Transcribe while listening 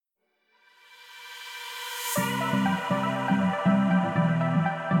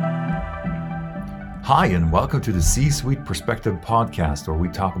Hi, and welcome to the C-Suite Perspective podcast, where we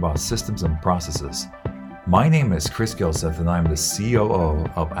talk about systems and processes. My name is Chris Gilseth, and I'm the COO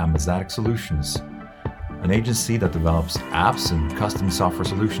of Amazatic Solutions, an agency that develops apps and custom software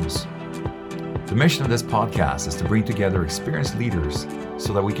solutions. The mission of this podcast is to bring together experienced leaders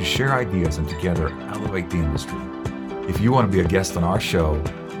so that we can share ideas and together elevate the industry. If you want to be a guest on our show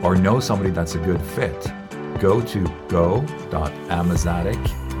or know somebody that's a good fit, go to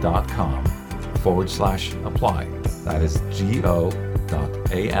go.amazatic.com/apply. That is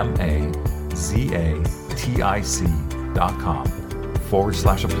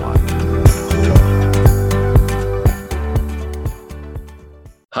go.amazatic.com/apply.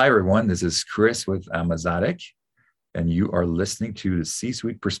 Hi, everyone. This is Chris with Amazatic, and you are listening to the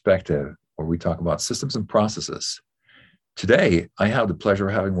C-Suite Perspective, where we talk about systems and processes. Today, I have the pleasure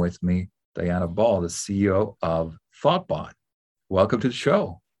of having with me Diana Ball, the CEO of Thoughtbot. Welcome to the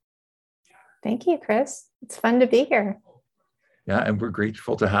show. Thank you, Chris. It's fun to be here. Yeah, and we're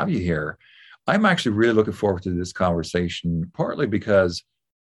grateful to have you here. I'm actually really looking forward to this conversation, partly because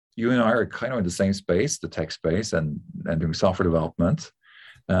you and I are kind of in the same space, the tech space, and doing software development,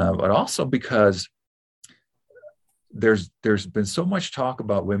 but also because there's been so much talk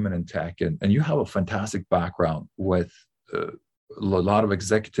about women in tech, and you have a fantastic background with a lot of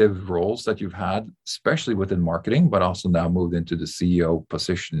executive roles that you've had, especially within marketing, but also now moved into the CEO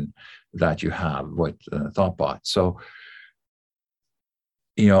position that you have with Thoughtbot. So,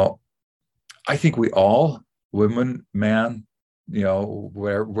 I think we all, women, man,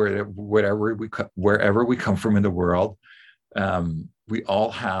 wherever we come from in the world, we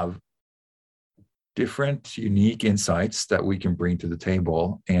all have different, unique insights that we can bring to the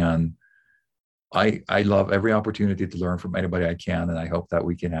table. And I love every opportunity to learn from anybody I can, and I hope that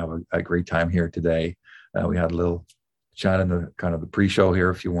we can have a great time here today. We had a little chat in the kind of the pre-show here,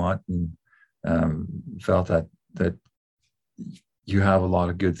 if you want, and felt that you have a lot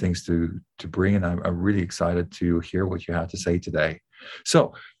of good things to bring, and I'm really excited to hear what you have to say today.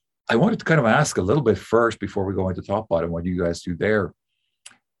 So I wanted to kind of ask a little bit first before we go into Thoughtbot and what you guys do there.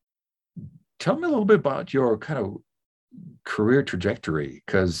 Tell me a little bit about your kind of career trajectory,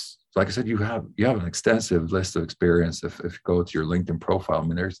 because like I said, you have an extensive list of experience. If you go to your LinkedIn profile, I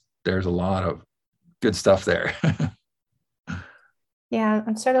mean, there's a lot of good stuff there. Yeah,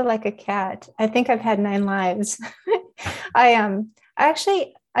 I'm sort of like a cat. I think I've had 9 lives.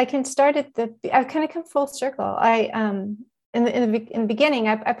 I can start at I've kind of come full circle. In the beginning,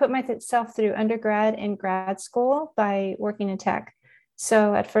 I put myself through undergrad and grad school by working in tech.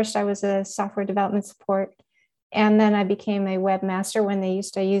 So at first I was a software development support, and then I became a webmaster when they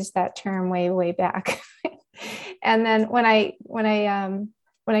used to use that term way back. And then when I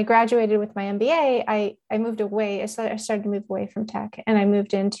graduated with my MBA, I moved away. I started to move away from tech, and I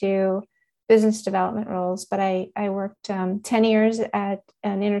moved into business development roles. But I worked 10 years at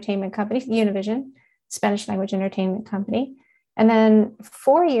an entertainment company, Univision, Spanish language entertainment company, and then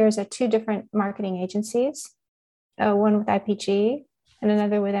 4 years at 2 different marketing agencies, one with IPG and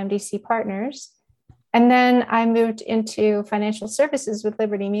another with MDC Partners. And then I moved into financial services with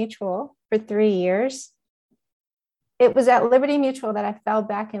Liberty Mutual for 3 years. It was at Liberty Mutual that I fell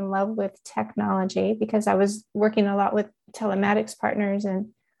back in love with technology, because I was working a lot with telematics partners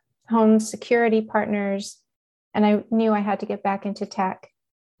and home security partners, and I knew I had to get back into tech.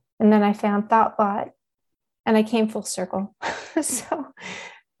 And then I found Thoughtbot, and I came full circle. So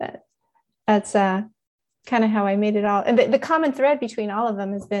that's kind of how I made it all. And the common thread between all of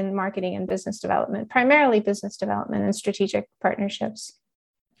them has been marketing and business development, primarily business development and strategic partnerships.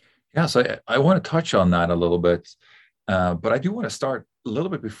 Yeah, so I want to touch on that a little bit, but I do want to start a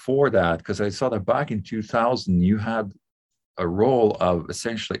little bit before that, because I saw that back in 2000, you had a role of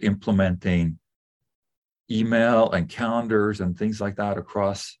essentially implementing email and calendars and things like that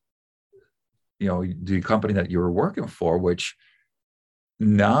across, the company that you were working for, which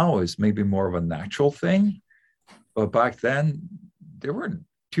now is maybe more of a natural thing. But back then, there weren't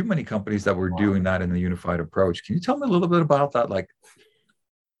too many companies that were doing that in a unified approach. Can you tell me a little bit about that? Like,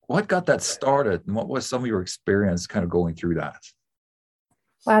 what got that started, and what was some of your experience kind of going through that?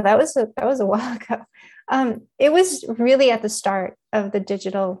 Wow, that was a while ago. It was really at the start of the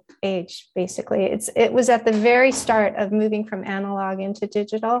digital age, basically. It was at the very start of moving from analog into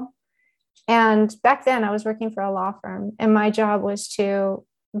digital. And back then I was working for a law firm, and my job was to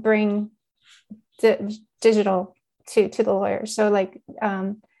bring the digital to the lawyers. So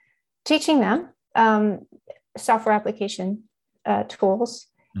teaching them software application tools,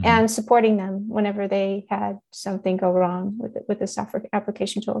 mm-hmm. and supporting them whenever they had something go wrong with the software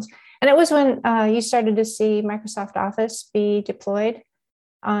application tools. And it was when you started to see Microsoft Office be deployed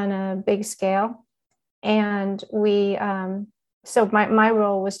on a big scale. And we, so my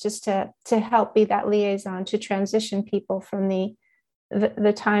role was just to help be that liaison to transition people from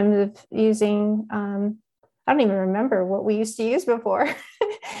the time of using, I don't even remember what we used to use before,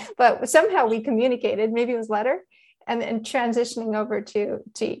 but somehow we communicated, maybe it was letter, and then transitioning over to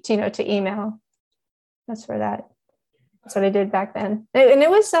email. That's what I did back then. And it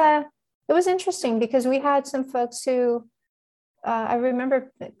was interesting because we had some folks who, I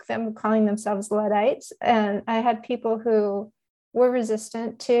remember them calling themselves Luddites, and I had people who were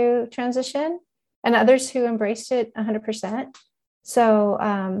resistant to transition and others who embraced it 100%. So,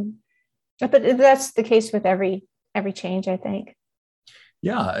 but that's the case with every change, I think.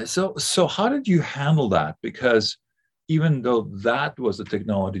 Yeah. So how did you handle that? Because even though that was a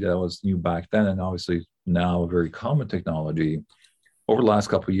technology that was new back then, and obviously now a very common technology, over the last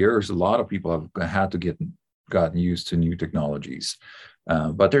couple of years, a lot of people have had to gotten used to new technologies.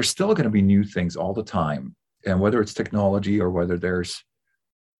 But there's still going to be new things all the time. And whether it's technology or whether there's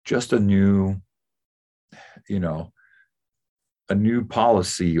just a new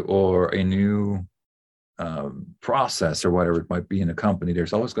policy or a new process or whatever it might be in a company,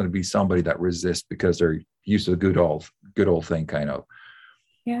 there's always going to be somebody that resists because they're used to the good old thing, kind of.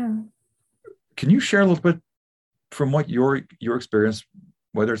 Yeah. Can you share a little bit from what your experience,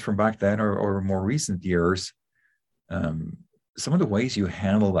 whether it's from back then or more recent years, some of the ways you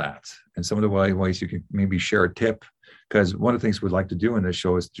handle that and some of the ways you can maybe share a tip? Because one of the things we'd like to do in this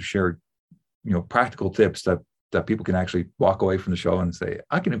show is to share, practical tips that people can actually walk away from the show and say,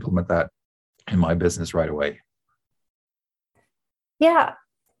 I can implement that in my business right away. Yeah.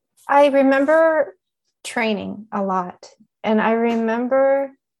 I remember training a lot, and I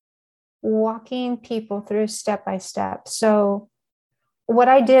remember walking people through step by step. So what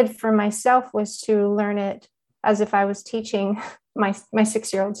I did for myself was to learn it as if I was teaching my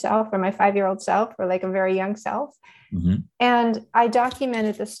 6-year-old self or my 5-year-old self or like a very young self. Mm-hmm. And I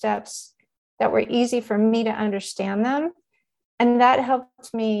documented the steps that were easy for me to understand them. And that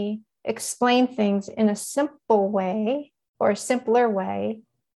helped me explain things in a simple way or a simpler way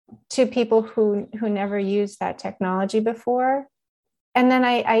to people who never used that technology before. And then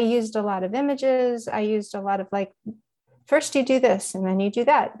I used a lot of images. I used a lot of first you do this and then you do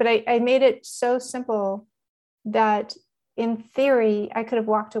that. But I made it so simple that in theory, I could have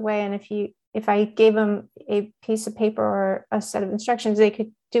walked away. And if I gave them a piece of paper or a set of instructions, they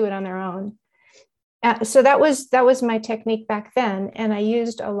could do it on their own. So that was my technique back then. And I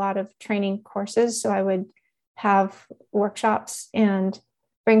used a lot of training courses. So I would have workshops and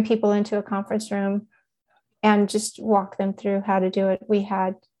bring people into a conference room and just walk them through how to do it. We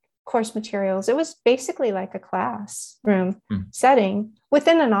had course materials. It was basically like a classroom setting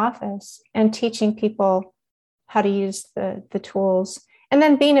within an office and teaching people how to use the tools, and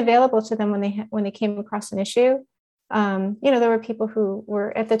then being available to them when they came across an issue. There were people who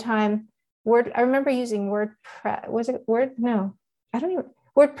were at the time I remember using WordPress. Was it Word? No, I don't even.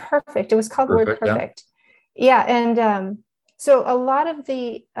 WordPerfect. It was called WordPerfect. Yeah. And so a lot of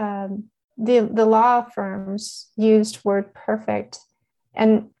the law firms used WordPerfect,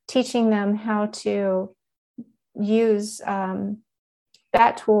 and teaching them how to use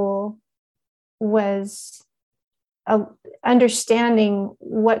that tool was understanding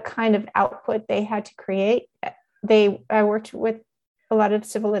what kind of output they had to create. I worked with a lot of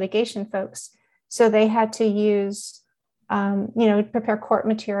civil litigation folks, so they had to use, prepare court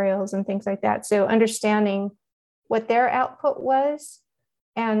materials and things like that. So understanding what their output was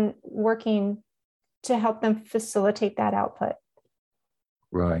and working to help them facilitate that output.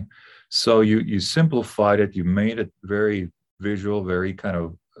 Right. So you simplified it. You made it very visual, very kind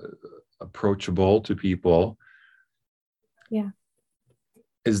of approachable to people. Yeah.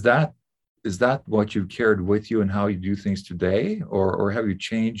 Is that what you carried with you and how you do things today, or have you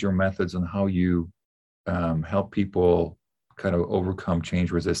changed your methods on how you help people kind of overcome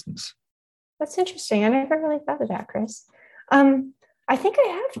change resistance? That's interesting. I never really thought of that, Chris. I think I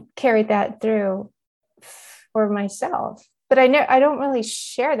have carried that through for myself, but I don't really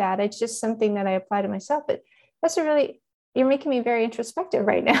share that. It's just something that I apply to myself. But you're making me very introspective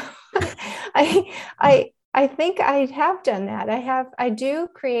right now. I think I have done that. I do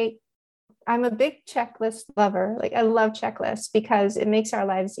create. I'm a big checklist lover. I love checklists because it makes our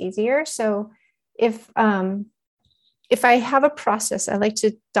lives easier. So if I have a process, I like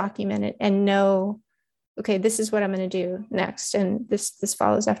to document it and know, okay, this is what I'm going to do next, and this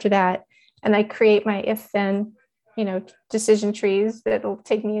follows after that. And I create my if-then, decision trees that'll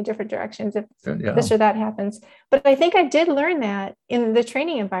take me in different directions if this or that happens. But I think I did learn that in the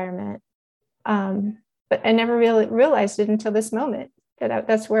training environment, but I never really realized it until this moment.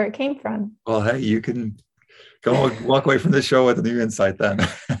 that's where it came from. Well, hey, you can walk away from the show with a new insight then.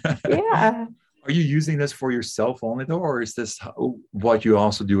 Yeah. Are you using this for yourself only though, or is this what you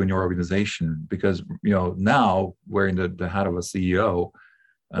also do in your organization? Because now wearing the hat of a CEO,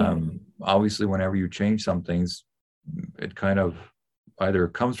 obviously, whenever you change some things, it kind of either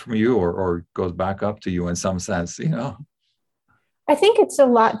comes from you or goes back up to you in some sense. I think it's a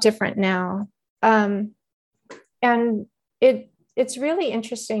lot different now, and it's really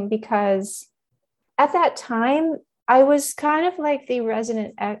interesting because at that time, I was kind of like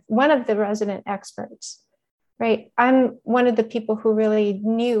one of the resident experts, right? I'm one of the people who really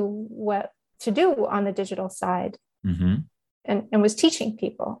knew what to do on the digital side, and was teaching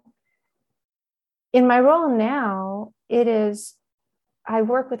people. In my role now, I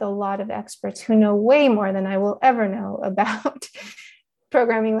work with a lot of experts who know way more than I will ever know about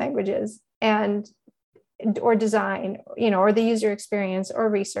programming languages or design, or the user experience or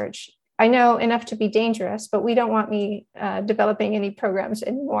research. I know enough to be dangerous, but we don't want me developing any programs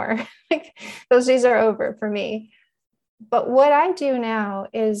anymore. Like, those days are over for me. But what I do now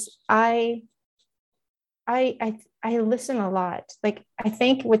is I listen a lot. Like, I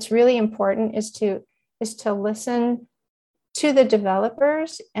think what's really important is to listen to the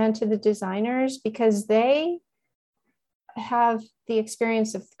developers and to the designers, because they have the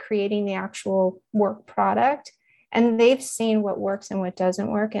experience of creating the actual work product, and they've seen what works and what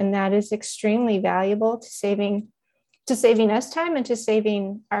doesn't work, and that is extremely valuable to saving us time and to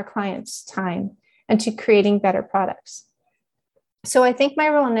saving our clients time and to creating better products. So I think my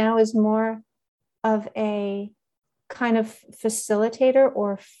role now is more of a kind of facilitator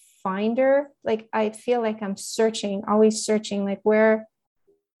or finder. Like, I feel like I'm always searching, like, where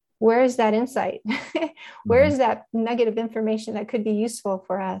is that insight? Where is that nugget of information that could be useful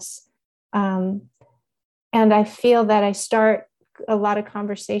for us? And I feel that I start a lot of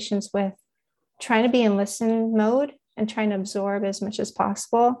conversations with trying to be in listen mode and trying to absorb as much as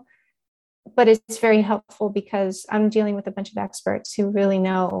possible. But it's very helpful because I'm dealing with a bunch of experts who really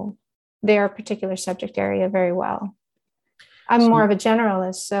know their particular subject area very well. I'm more of a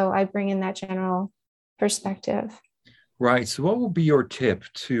generalist, so I bring in that general perspective. Right. So what will be your tip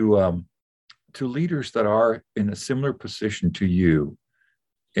to leaders that are in a similar position to you,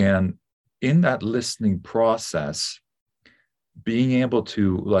 and in that listening process, being able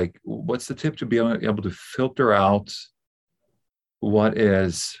to, like, what's the tip to be able to filter out what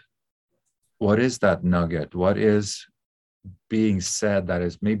is that nugget, what is being said that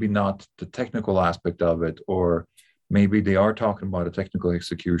is maybe not the technical aspect of it, or maybe they are talking about a technical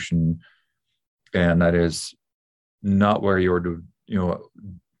execution and that is not where your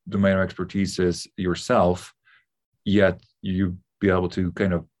domain of expertise is yourself, yet you be able to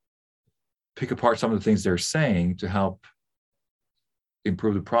kind of pick apart some of the things they're saying to help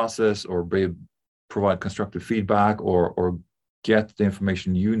improve the process, or provide constructive feedback, or get the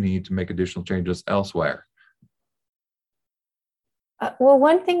information you need to make additional changes elsewhere. Well,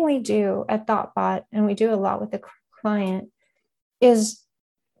 one thing we do at Thoughtbot, and we do a lot with the client, is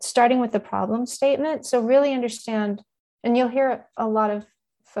starting with the problem statement. So really understand, and you'll hear a lot of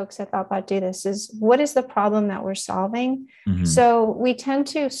folks at Thoughtbot do this, is what is the problem that we're solving? So we tend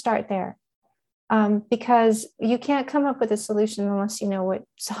to start there, because you can't come up with a solution unless you know what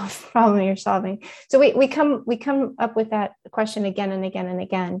problem you're solving. So we come up with that question again and again and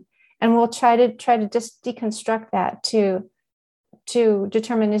again, and we'll try to just deconstruct that to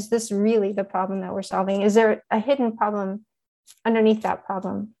determine, is this really the problem that we're solving? Is there a hidden problem underneath that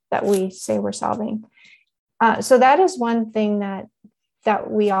problem that we say we're solving? So that is one thing that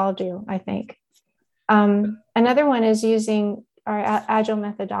we all do, I think. Another one is using our agile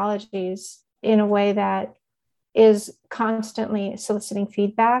methodologies in a way that is constantly soliciting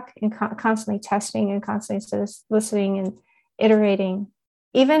feedback and constantly testing and constantly listening and iterating,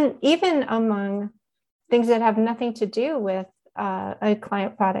 even among things that have nothing to do with a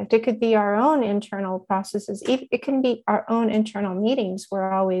client product. It could be our own internal processes. It can be our own internal meetings.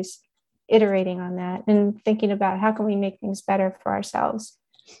 We're always iterating on that and thinking about how can we make things better for ourselves.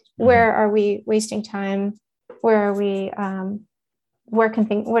 Where are we wasting time? Where are we? What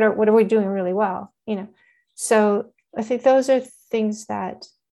are we doing really well? So I think those are things that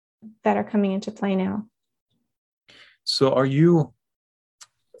are coming into play now. So are you,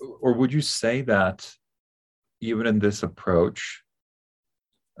 or would you say that even in this approach,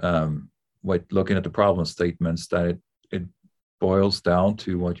 looking at the problem statements, that it boils down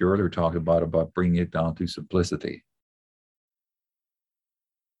to what you earlier talked about bringing it down to simplicity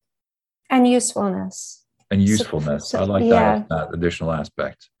and usefulness. I like that additional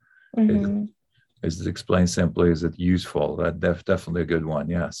aspect. Is it explained simply? Is it useful? Definitely a good one.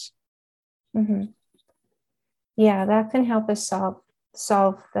 Yes. Mm-hmm. Yeah, that can help us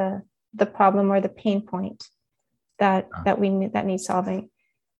solve the problem or the pain point that needs solving.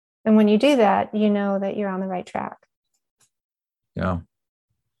 And when you do that, you know that you're on the right track. Yeah.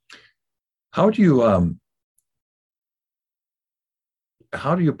 How do you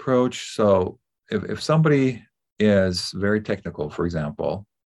approach, so if somebody is very technical, for example,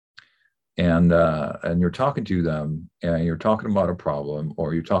 and you're talking to them and you're talking about a problem,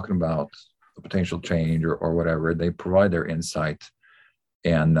 or you're talking about a potential change, or whatever, they provide their insight,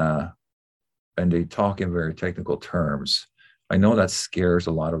 and they talk in very technical terms. I know that scares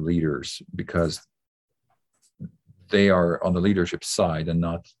a lot of leaders because they are on the leadership side and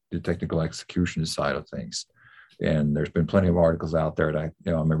not the technical execution side of things. And there's been plenty of articles out there that I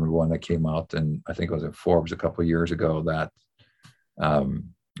remember one that came out, and I think it was in Forbes a couple of years ago, that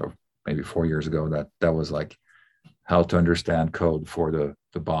or maybe 4 years ago, that was like how to understand code for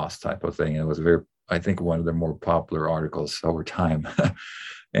the boss type of thing. And it was I think one of the more popular articles over time.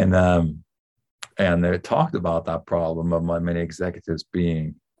 And they talked about that problem of many executives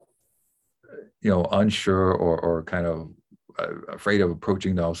being, unsure or kind of afraid of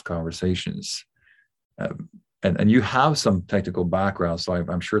approaching those conversations. And you have some technical background, so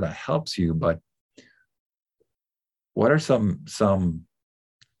I'm sure that helps you. But what are some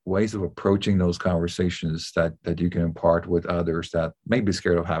ways of approaching those conversations that you can impart with others that may be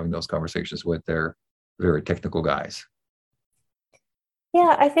scared of having those conversations with their very technical guys?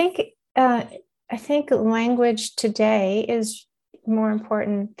 Yeah, I think language today is more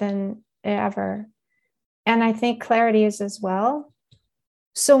important than ever. And I think clarity is as well.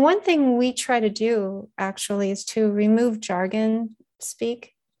 So one thing we try to do actually is to remove jargon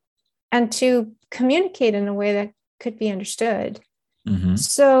speak and to communicate in a way that could be understood. Mm-hmm.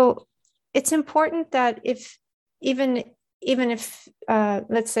 So it's important that even if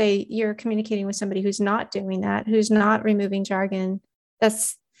let's say you're communicating with somebody who's not doing that, who's not removing jargon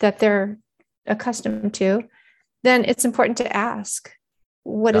that they're accustomed to, then it's important to ask,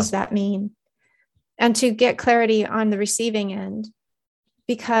 what does that mean? And to get clarity on the receiving end,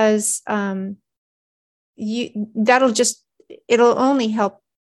 because it'll only help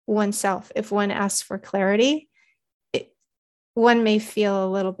oneself if one asks for clarity. One may feel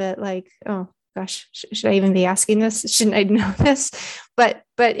a little bit like, oh gosh, should I even be asking this? Shouldn't I know this? But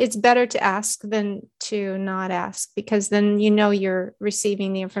it's better to ask than to not ask, because then you're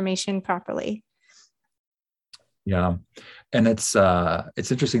receiving the information properly. Yeah. And it's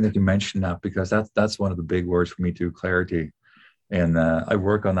interesting that you mentioned that, because that's one of the big words for me too, clarity. And I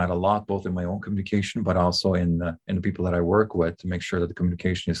work on that a lot, both in my own communication, but also in the people that I work with, to make sure that the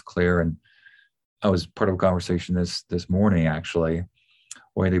communication is clear. And I was part of a conversation this morning, actually,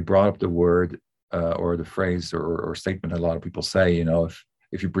 where they brought up the word or the phrase or statement that a lot of people say,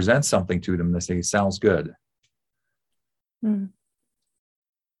 if you present something to them, they say, it sounds good. Mm.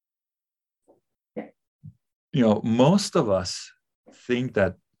 Most of us think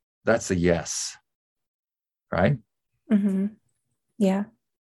that that's a yes, right? Mm-hmm. Yeah.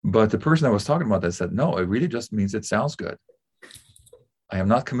 But the person that was talking about that said, no, it really just means it sounds good. I am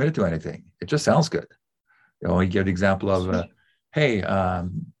not committed to anything. It just sounds good. You give the example of, hey, I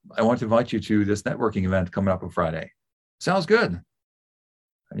want to invite you to this networking event coming up on Friday. Sounds good.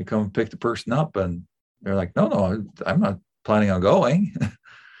 And you come and pick the person up, and they're like, no, I'm not planning on going.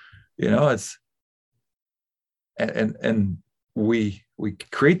 It's, and we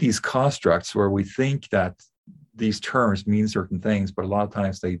create these constructs where we think that these terms mean certain things, but a lot of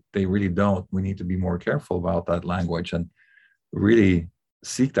times they really don't. We need to be more careful about that language and really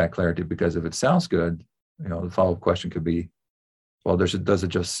seek that clarity, because if it sounds good, the follow-up question could be, well, does it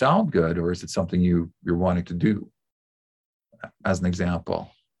just sound good, or is it something you're wanting to do, as an example?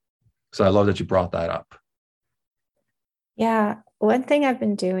 So I love that you brought that up. Yeah. One thing I've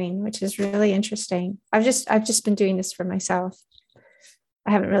been doing, which is really interesting, I've just been doing this for myself. I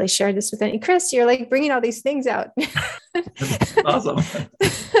haven't really shared this with any. Chris, you're like bringing all these things out. Awesome.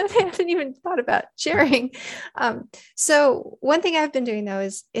 I haven't even thought about sharing. So one thing I've been doing though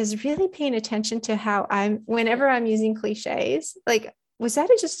is really paying attention to how whenever I'm using cliches, like, was that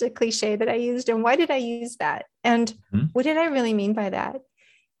just a cliche that I used, and why did I use that? And what did I really mean by that?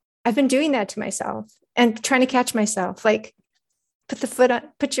 I've been doing that to myself and trying to catch myself, like,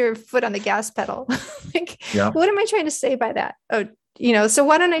 put your foot on the gas pedal. Like, what am I trying to say by that? Oh, so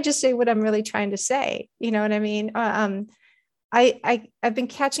why don't I just say what I'm really trying to say? You know what I mean? I've been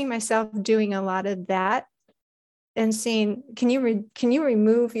catching myself doing a lot of that and saying, can you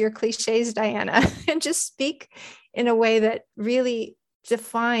remove your cliches, Diana, and just speak in a way that really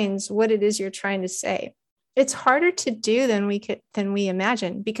defines what it is you're trying to say. It's harder to do than we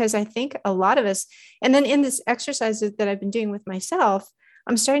imagine, because I think a lot of us, and then in this exercise that I've been doing with myself,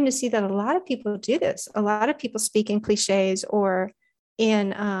 I'm starting to see that a lot of people do this. A lot of people speak in cliches or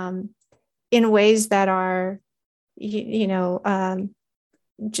in ways that are,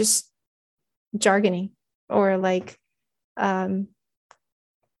 just jargony, or like,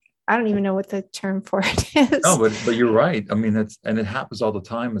 I don't even know what the term for it is. No, but you're right. I mean, and it happens all the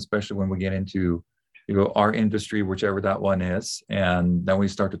time, especially when we get into, our industry, whichever that one is. And then we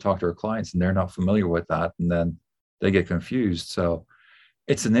start to talk to our clients and they're not familiar with that. And then they get confused. So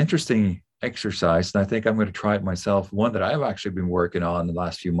it's an interesting exercise. And I think I'm going to try it myself. One that I've actually been working on the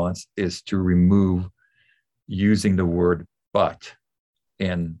last few months is to remove using the word but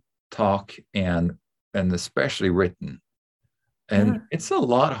in talk and especially written. And it's a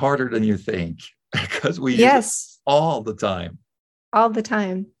lot harder than you think, because we use it all the time. All the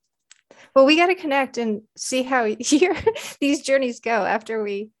time. Well, we got to connect and see how these journeys go after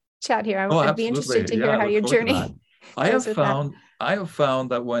we chat here. I'd be interested to hear how your journey. I have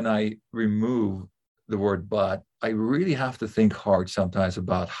found that when I remove the word but, I really have to think hard sometimes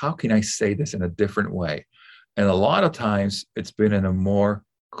about how can I say this in a different way. And a lot of times it's been in a more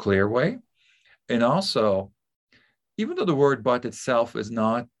clear way. And also, even though the word but itself is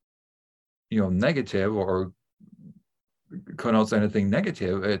not, negative or connotes anything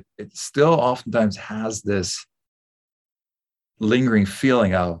negative, it still oftentimes has this lingering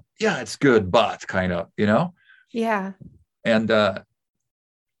feeling of, yeah, it's good, but kind of, Yeah. And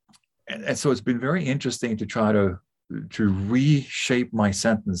so it's been very interesting to try to reshape my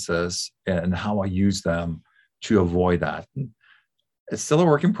sentences and how I use them to avoid that. It's still a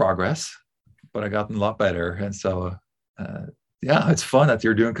work in progress, but I've gotten a lot better. And so, it's fun that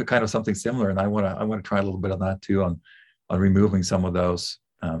you're doing kind of something similar. And I want to try a little bit of that too, on removing some of those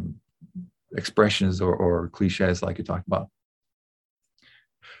expressions or cliches like you talked about.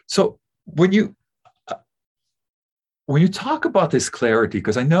 So when you talk about this clarity,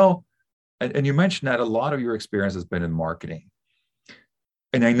 because I know, and you mentioned that a lot of your experience has been in marketing.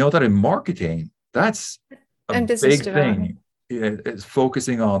 And I know that in marketing, that's a big thing. It's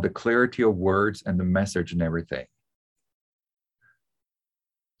focusing on the clarity of words and the message and everything.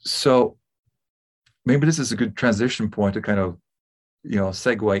 So maybe this is a good transition point to kind of,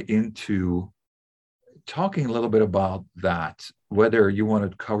 segue into talking a little bit about that, whether you want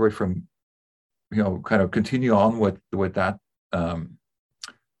to cover it from, kind of continue on with that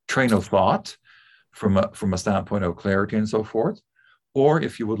train of thought from a standpoint of clarity and so forth, or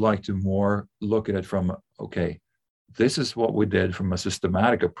if you would like to more look at it from, okay, this is what we did from a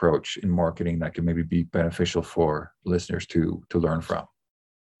systematic approach in marketing that can maybe be beneficial for listeners to learn from.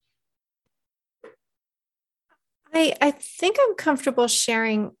 I think I'm comfortable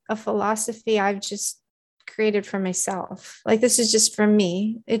sharing a philosophy I've just created for myself. Like, this is just for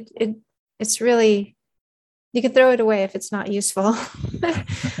me. It's really, you can throw it away if it's not useful.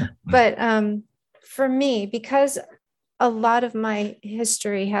 But for me, because a lot of my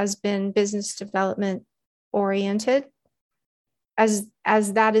history has been business development oriented, as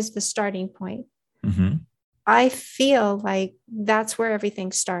that is the starting point. Mm-hmm. I feel like that's where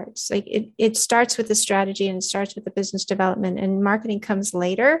everything starts. Like it starts with the strategy and it starts with the business development, and marketing comes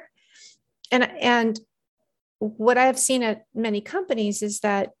later. And what I've seen at many companies is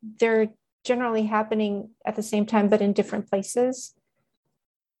that they're generally happening at the same time, but in different places.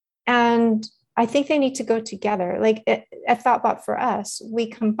 And I think they need to go together. Like at ThoughtBot for us, we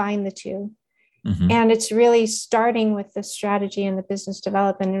combine the two. Mm-hmm. And it's really starting with the strategy and the business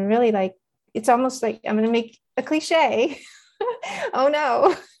development, and really like, it's almost like, I'm going to make a cliche. Oh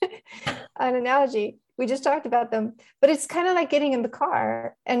no, an analogy. We just talked about them, but it's kind of like getting in the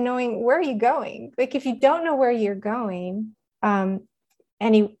car and knowing where are you going. Like if you don't know where you're going,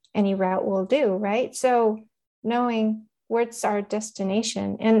 any route will do, right? So knowing where's our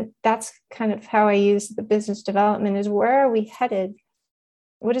destination, and that's kind of how I use the business development, is where are we headed?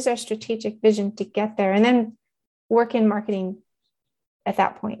 What is our strategic vision to get there? And then work in marketing at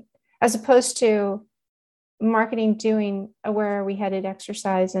that point, as opposed to marketing doing a where are we headed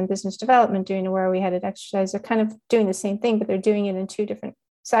exercise and business development doing a where are we headed exercise. They're kind of doing the same thing, but they're doing it in two different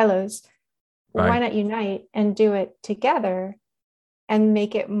silos. Right. Why not unite and do it together and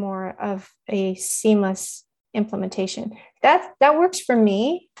make it more of a seamless implementation? That works for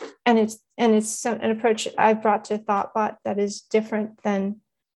me. And it's an approach I brought to ThoughtBot that is different than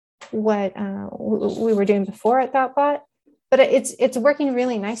what we were doing before at ThoughtBot. But it's working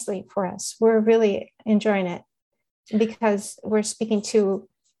really nicely for us. We're really enjoying it because we're speaking to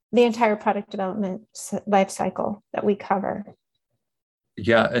the entire product development life cycle that we cover.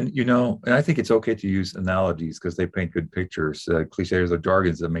 Yeah, and and I think it's okay to use analogies because they paint good pictures. Cliches or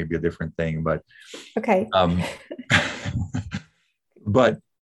jargons that may be a different thing, but Okay. um, but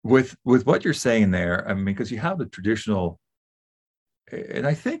with what you're saying there, I mean, because you have the traditional, and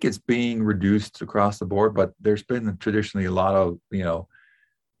I think it's being reduced across the board, but there's been traditionally a lot of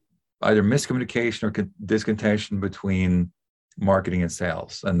either miscommunication or discontention between marketing and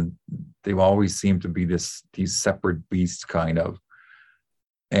sales, and they've always seemed to be these separate beasts, kind of.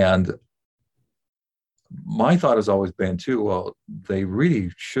 And my thought has always been too, well, they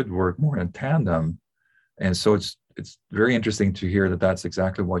really should work more in tandem. And so it's very interesting to hear that that's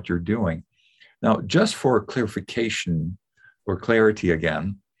exactly what you're doing. Now, just for clarification or clarity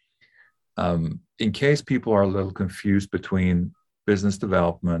again, in case people are a little confused between business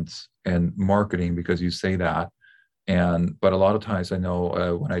development and marketing, because you say that, but a lot of times I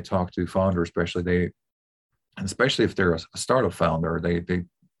know when I talk to founders, especially if they're a startup founder, they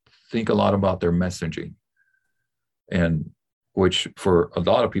think a lot about their messaging, and which for a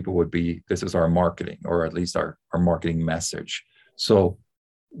lot of people would be, this is our marketing, or at least our marketing message. So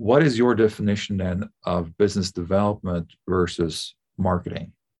what is your definition then of business development versus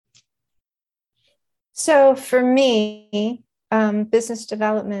marketing? So for me, business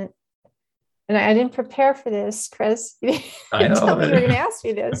development, and I didn't prepare for this, Chris. I know. Tell me you're going to ask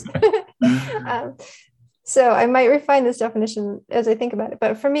me this. So I might refine this definition as I think about it.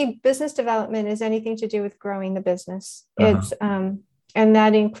 But for me, business development is anything to do with growing the business. It's and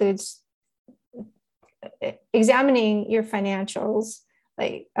that includes examining your financials,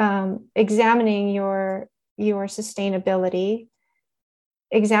 like examining your sustainability,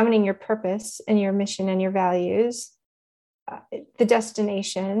 examining your purpose and your mission and your values, the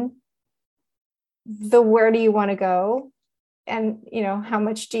destination, the where do you want to go, and how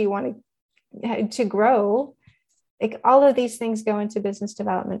much do you want to grow. Like all of these things go into business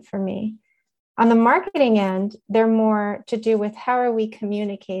development for me. On the marketing end, they're more to do with how are we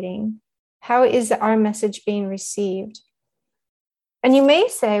communicating? How is our message being received? And you may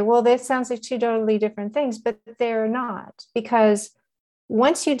say, well, that sounds like two totally different things, but they're not, because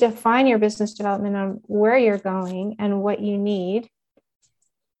once you define your business development on where you're going and what you need,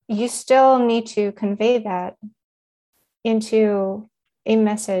 you still need to convey that into a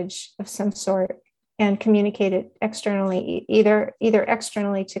message of some sort and communicate it externally, either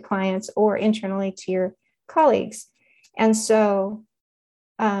externally to clients or internally to your colleagues. And so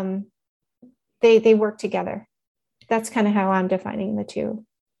they work together. That's kind of how I'm defining the two.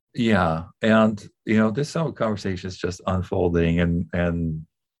 Yeah. And, this whole conversation is just unfolding and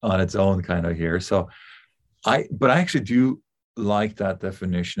on its own kind of here. So but I actually do like that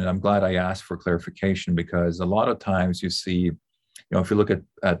definition. And I'm glad I asked for clarification, because a lot of times you see, if you look at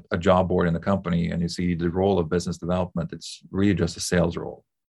a job board in a company and you see the role of business development, it's really just a sales role.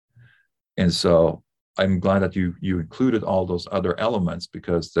 And so I'm glad that you included all those other elements,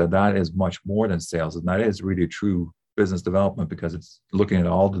 because that is much more than sales. And that is really true business development, because it's looking at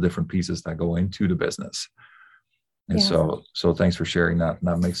all the different pieces that go into the business. And so thanks for sharing that. And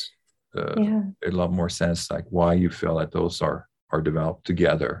that makes a lot more sense, like why you feel that those are developed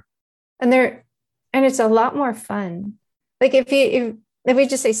together. And it's a lot more fun. Like if we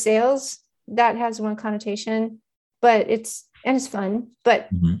just say sales, that has one connotation, but it's fun. But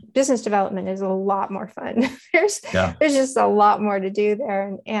business development is a lot more fun. There's just a lot more to do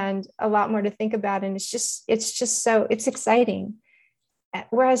there, and a lot more to think about. And it's just so it's exciting.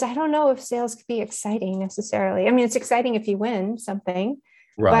 Whereas I don't know if sales could be exciting necessarily. I mean, it's exciting if you win something,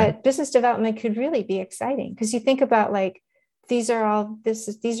 right? But business development could really be exciting, because you think about like, this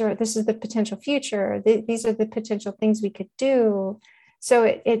is the potential future. These are the potential things we could do. So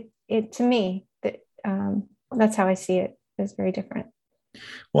it to me, that's how I see it. It's very different.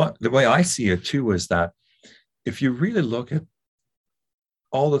 Well, the way I see it too is that if you really look at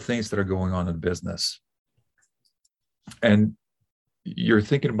all the things that are going on in business, and you're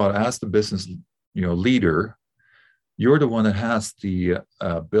thinking about, as the business leader, you're the one that has the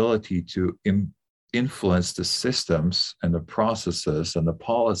ability to influence the systems and the processes and the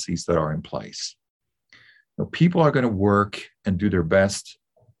policies that are in place. People are going to work and do their best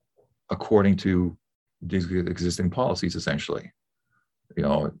according to these existing policies, essentially.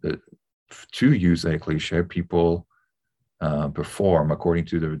 To use a cliche, people perform according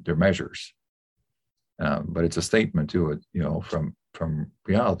to their measures. But it's a statement to it, from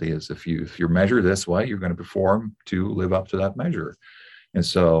reality, is if you measure this way, you're going to perform to live up to that measure. And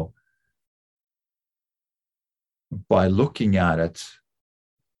so by looking at it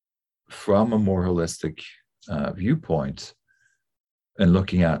from a more holistic viewpoint, and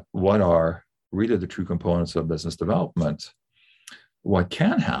looking at what are really the true components of business development, what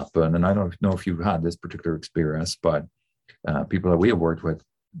can happen, and I don't know if you've had this particular experience, but people that we have worked with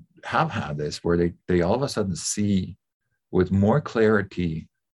have had this, where they all of a sudden see with more clarity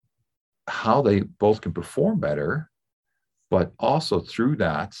how they both can perform better, but also through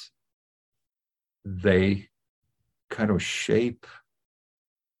that, they kind of shape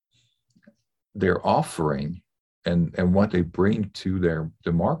their offering and what they bring to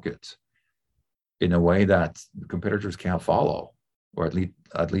the market in a way that competitors can't follow, or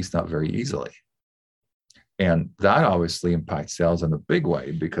at least not very easily. And that obviously impacts sales in a big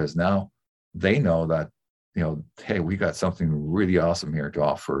way, because now they know that, hey, we got something really awesome here to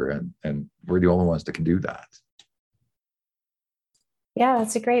offer, and we're the only ones that can do that. Yeah,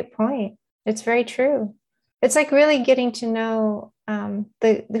 that's a great point. It's very true. It's like really getting to know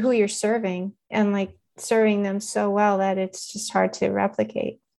the who you're serving, and like serving them so well that it's just hard to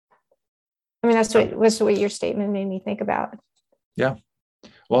replicate. I mean, that's what your statement made me think about. Yeah.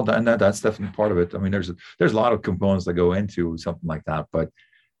 Well, and that's definitely part of it. I mean, there's a lot of components that go into something like that,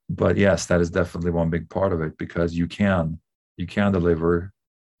 but yes, that is definitely one big part of it, because you can deliver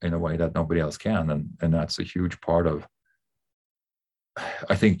in a way that nobody else can, and that's a huge part of,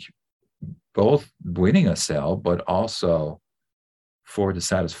 I think, both winning a sale, but also for the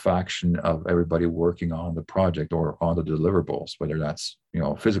satisfaction of everybody working on the project or on the deliverables, whether that's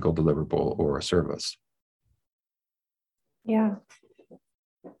a physical deliverable or a service. Yeah.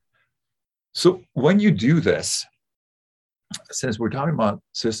 So when you do this, since we're talking about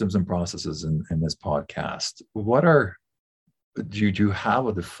systems and processes in this podcast, do you have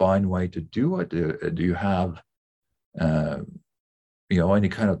a defined way to do it? Do you have any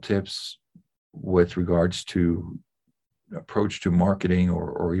kind of tips with regards to approach to marketing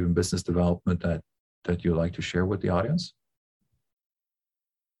or even business development that you like to share with the audience?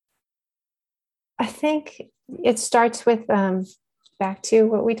 I think it starts with back to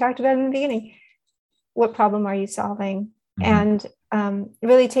what we talked about in the beginning. What problem are you solving? Mm-hmm. And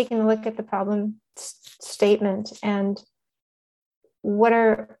really taking a look at the problem statement, and what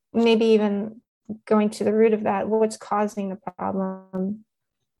are, maybe even going to the root of that, what's causing the problem?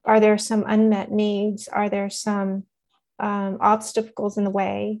 Are there some unmet needs? Are there some obstacles in the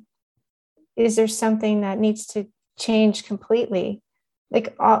way? Is there something that needs to change completely?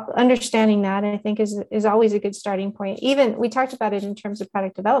 Like understanding that, I think, is always a good starting point. Even we talked about it in terms of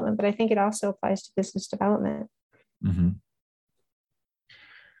product development, but I think it also applies to business development. Mm-hmm.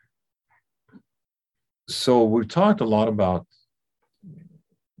 So we've talked a lot about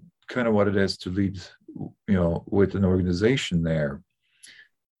kind of what it is to lead, with an organization there.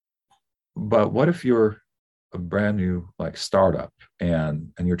 But what if you're a brand new startup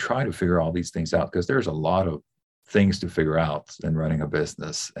and you're trying to figure all these things out? Because there's a lot of things to figure out in running a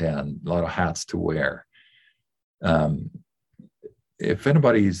business and a lot of hats to wear. If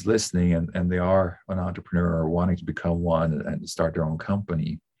anybody's listening and they are an entrepreneur or wanting to become one and start their own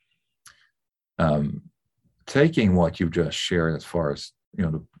company, taking what you've just shared as far as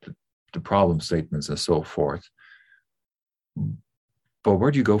the problem statements and so forth, but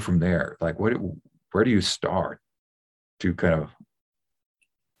where do you go from there? Where do you start to kind of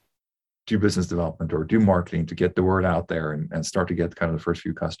do business development or do marketing to get the word out there and start to get kind of the first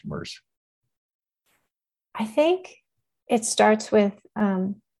few customers? I think it starts with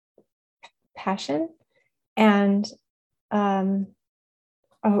passion and a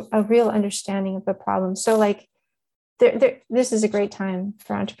real understanding of the problem. So this is a great time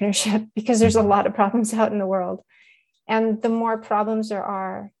for entrepreneurship, because there's a lot of problems out in the world. And the more problems there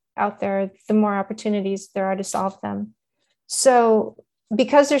are out there, the more opportunities there are to solve them. So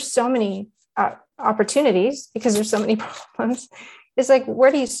because there's so many opportunities, because there's so many problems, it's like,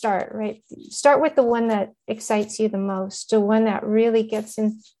 where do you start, right? Start with the one that excites you the most, the one that really gets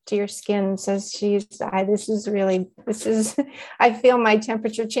into your skin, says, geez, I feel my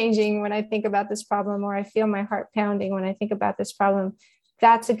temperature changing when I think about this problem, or I feel my heart pounding when I think about this problem.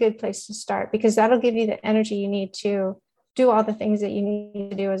 That's a good place to start, because that'll give you the energy you need to do all the things that you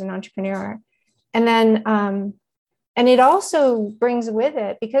need to do as an entrepreneur. And then, and it also brings with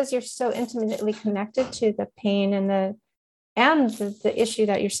it, because you're so intimately connected to the pain and the issue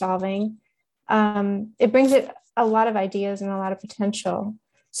that you're solving, it brings it a lot of ideas and a lot of potential.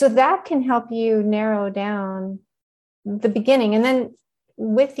 So that can help you narrow down the beginning. And then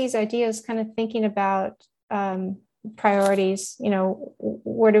with these ideas, kind of thinking about priorities,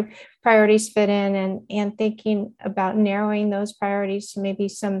 where do priorities fit in, and thinking about narrowing those priorities to maybe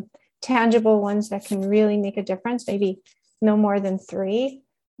some tangible ones that can really make a difference, maybe no more than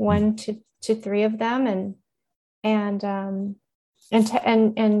one to three of them, and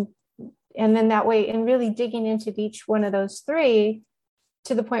then that way, and really digging into each one of those three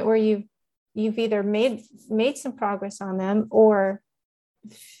to the point where you've either made some progress on them or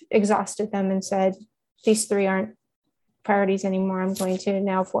exhausted them and said, these three aren't priorities anymore. I'm going to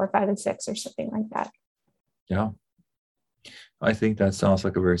now 4, 5, and 6 or something like that. Yeah. I think that sounds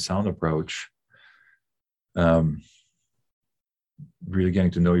like a very sound approach. Really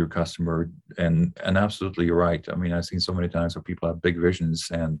getting to know your customer, and absolutely you're right. I mean, I've seen so many times where people have big visions,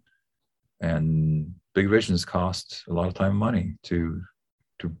 and big visions cost a lot of time and money to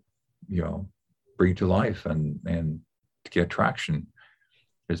bring to life and to get traction.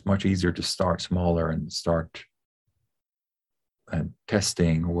 It's much easier to start smaller and start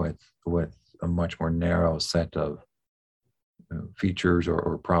testing with a much more narrow set of features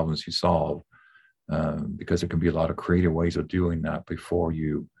or problems you solve, because there can be a lot of creative ways of doing that before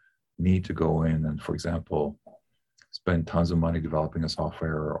you need to go in and, for example, spend tons of money developing a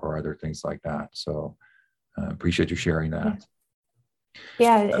software or other things like that. So appreciate you sharing that.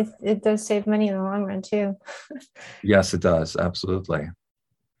 Yeah, it does save money in the long run too. Yes, it does. Absolutely.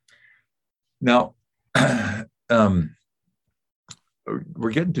 Now,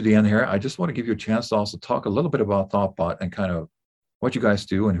 we're getting to the end here. I just want to give you a chance to also talk a little bit about ThoughtBot and kind of what you guys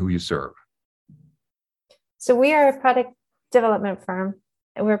do and who you serve. So we are a product development firm,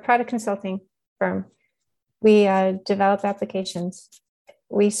 and we're a product consulting firm. We develop applications.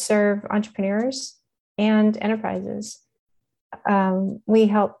 We serve entrepreneurs and enterprises. We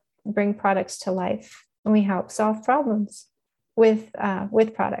help bring products to life, and we help solve problems with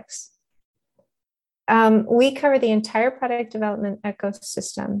products. We cover the entire product development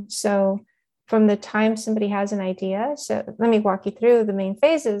ecosystem. So from the time somebody has an idea, so let me walk you through the main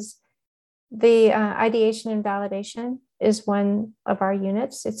phases. The ideation and validation is one of our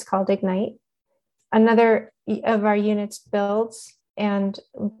units. It's called Ignite. Another of our units builds and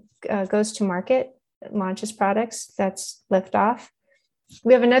goes to market, launches products. That's Liftoff.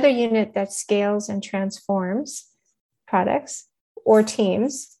 We have another unit that scales and transforms products or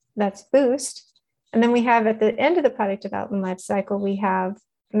teams. That's Boost. And then we have at the end of the product development lifecycle, we have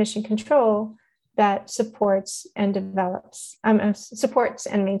Mission Control that supports and develops, supports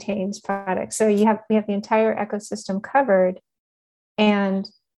and maintains products. So we have the entire ecosystem covered. And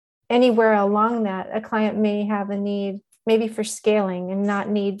anywhere along that, a client may have a need maybe for scaling and not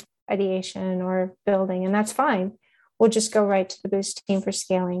need ideation or building, and that's fine. We'll just go right to the Boost team for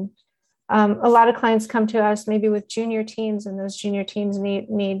scaling. A lot of clients come to us maybe with junior teams, and those junior teams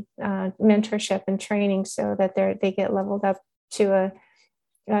need mentorship and training so that they get leveled up to a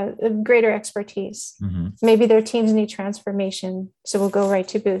greater expertise. Mm-hmm. Maybe their teams need transformation, so we'll go right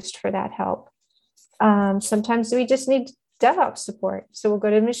to Boost for that help. Sometimes we just need DevOps support, so we'll go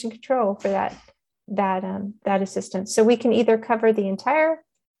to Mission Control for that assistance. So we can either cover the entire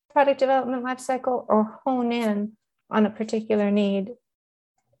product development lifecycle or hone in on a particular need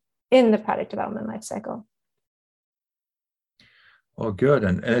in the product development lifecycle. Well, good.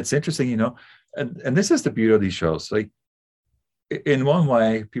 And it's interesting, and this is the beauty of these shows. Like, in one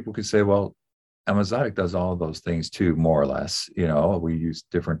way, people could say, well, Amazotic does all of those things too, more or less. We use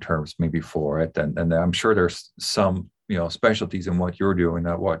different terms maybe for it. And I'm sure there's some, specialties in what you're doing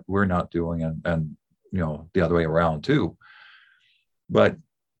that what we're not doing, and the other way around too. But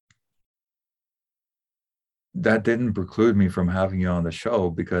that didn't preclude me from having you on the show,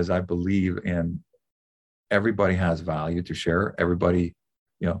 because I believe in everybody has value to share. Everybody,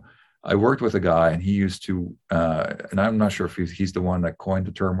 I worked with a guy, and he used to, and I'm not sure if he's the one that coined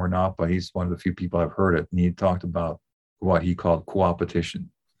the term or not, but he's one of the few people I've heard it. And he talked about what he called co-opetition.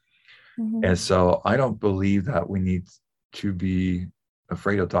 Mm-hmm. And so I don't believe that we need to be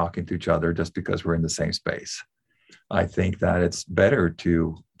afraid of talking to each other just because we're in the same space. I think that it's better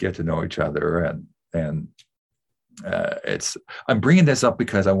to get to know each other, and I'm bringing this up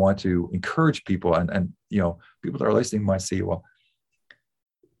because I want to encourage people, and people that are listening might say, well,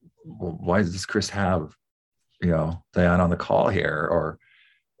 why does Chris have Diane on the call here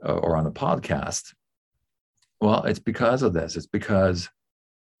or on the podcast? Well, it's because of this. It's because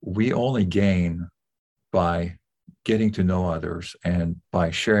we only gain by getting to know others and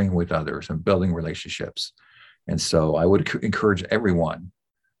by sharing with others and building relationships. And so I would encourage everyone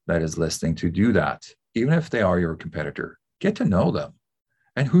that is listening to do that. Even if they are your competitor, get to know them.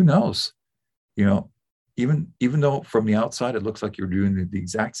 And who knows, even though from the outside it looks like you're doing the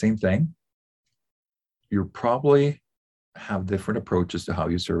exact same thing, you probably have different approaches to how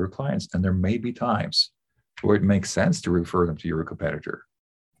you serve your clients. And there may be times where it makes sense to refer them to your competitor.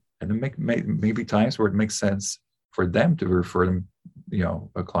 And there may be times where it makes sense for them to refer them,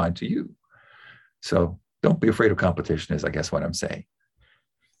 a client to you. So don't be afraid of competition is, I guess, what I'm saying.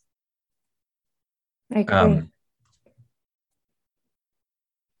 I agree.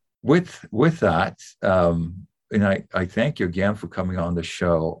 with that, and I thank you again for coming on the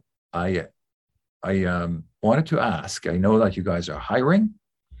show. I wanted to ask. I know that you guys are hiring,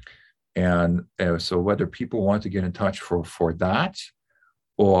 and so whether people want to get in touch for that,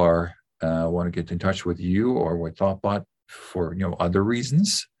 or want to get in touch with you or with Thoughtbot for other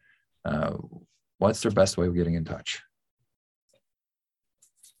reasons, what's their best way of getting in touch?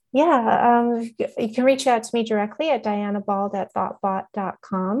 Yeah, you can reach out to me directly at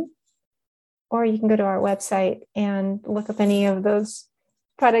dianabald@thoughtbot.com, or you can go to our website and look up any of those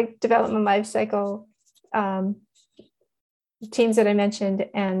product development lifecycle teams that I mentioned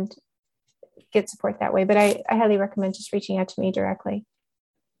and get support that way. But I highly recommend just reaching out to me directly.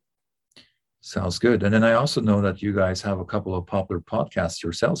 Sounds good. And then I also know that you guys have a couple of popular podcasts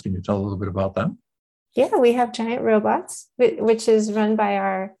yourselves. Can you tell a little bit about them? Yeah, we have Giant Robots, which is run by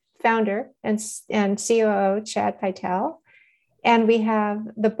our founder and COO, Chad Pytel. And we have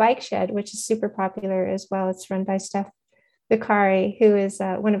The Bike Shed, which is super popular as well. It's run by Steph Vicari, who is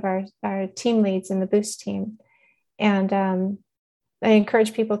one of our team leads in the Boost team. And I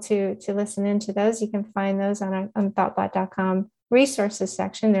encourage people to listen into those. You can find those on thoughtbot.com resources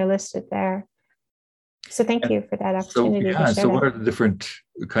section. They're listed there. So thank you for that opportunity. So what are the different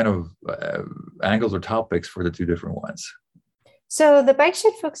kind of angles or topics for the two different ones? So the Bike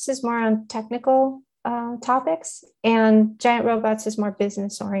Shed focuses more on technical topics, and Giant Robots is more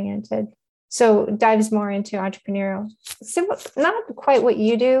business oriented. So dives more into entrepreneurial, simple, not quite what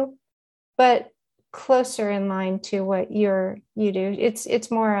you do, but closer in line to what you do.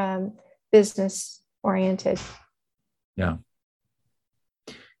 It's more business oriented. Yeah.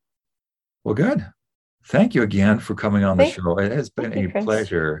 Well, good. Thank you again for coming on the show. It has been a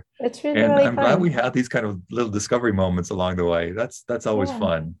pleasure. It's really fun. I'm glad we had these kind of little discovery moments along the way. That's always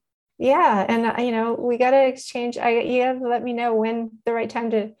fun. Yeah. And, we got to exchange. You have to let me know when the right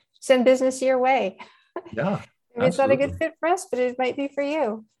time to send business your way. Yeah. It's not a good fit for us, but it might be for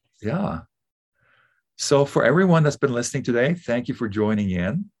you. Yeah. So for everyone that's been listening today, thank you for joining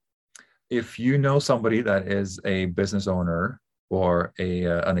in. If you know somebody that is a business owner or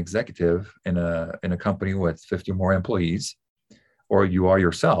an executive in a company with 50 or more employees, or you are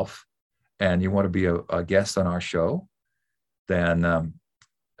yourself, and you want to be a guest on our show, then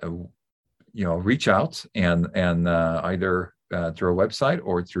reach out and either through our website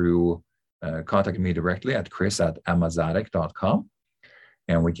or through contacting me directly at chris@amazadic.com,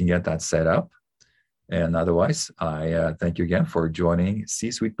 and we can get that set up. And otherwise, I thank you again for joining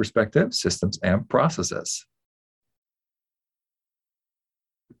C-Suite Perspective, Systems and Processes.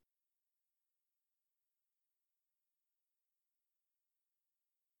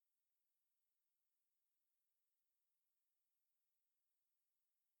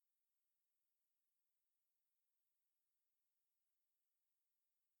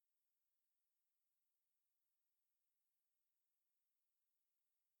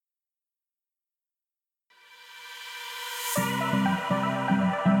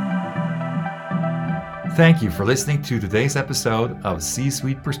 Thank you for listening to today's episode of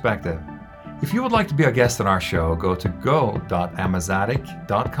C-Suite Perspective. If you would like to be a guest on our show, go to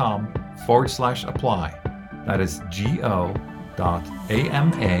go.amazadic.com/apply. That is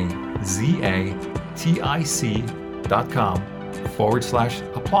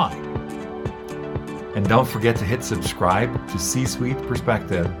go.amazadic.com/apply. And don't forget to hit subscribe to C-Suite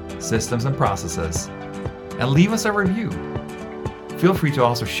Perspective, Systems and Processes, and leave us a review. Feel free to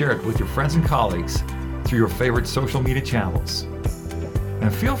also share it with your friends and colleagues through your favorite social media channels.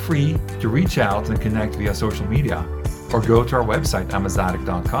 And feel free to reach out and connect via social media or go to our website,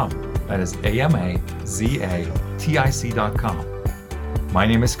 amazadic.com. That is amazadic.com. My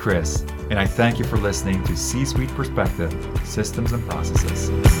name is Chris, and I thank you for listening to C-Suite Perspective, Systems and Processes.